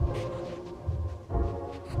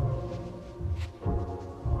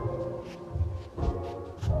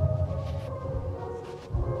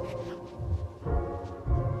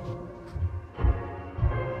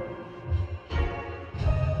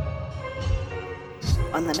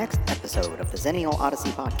On the next episode of the Zennial Odyssey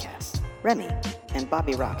podcast, Remy and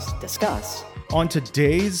Bobby Rox discuss... On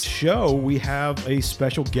today's show, we have a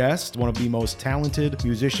special guest, one of the most talented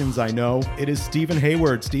musicians I know. It is Steven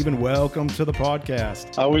Hayward. Steven, welcome to the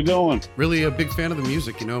podcast. How we doing? Really a big fan of the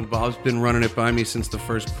music, you know. Bob's been running it by me since the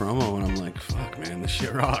first promo, and I'm like, fuck, man, this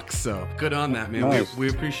shit rocks. So good on that, man. Nice. We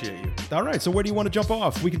appreciate you. All right, so where do you want to jump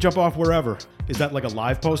off? We can jump off wherever. Is that like a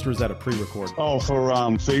live post or is that a pre-record? Oh, for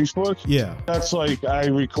Facebook? Yeah. That's like I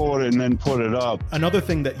record it and then put it up. Another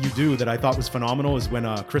thing that you do that I thought was phenomenal is when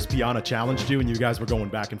Chris Piana challenged you and you guys were going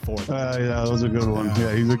back and forth. Yeah, that was a good one.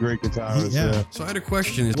 Yeah, he's a great guitarist. Yeah. So I had a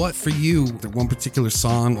question. Is what for you, the one particular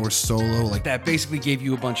song or solo, like that basically gave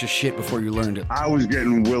you a bunch of shit before you learned it? I was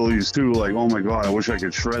getting willies too, like, oh my God, I wish I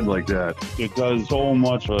could shred like that. It does so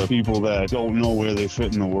much for people that don't know where they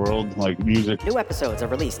fit in the world, like music. New episodes are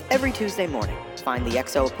released every Tuesday morning. Find the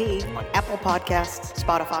XOP on Apple Podcasts,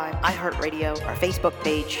 Spotify, iHeartRadio, our Facebook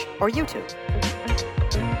page, or YouTube.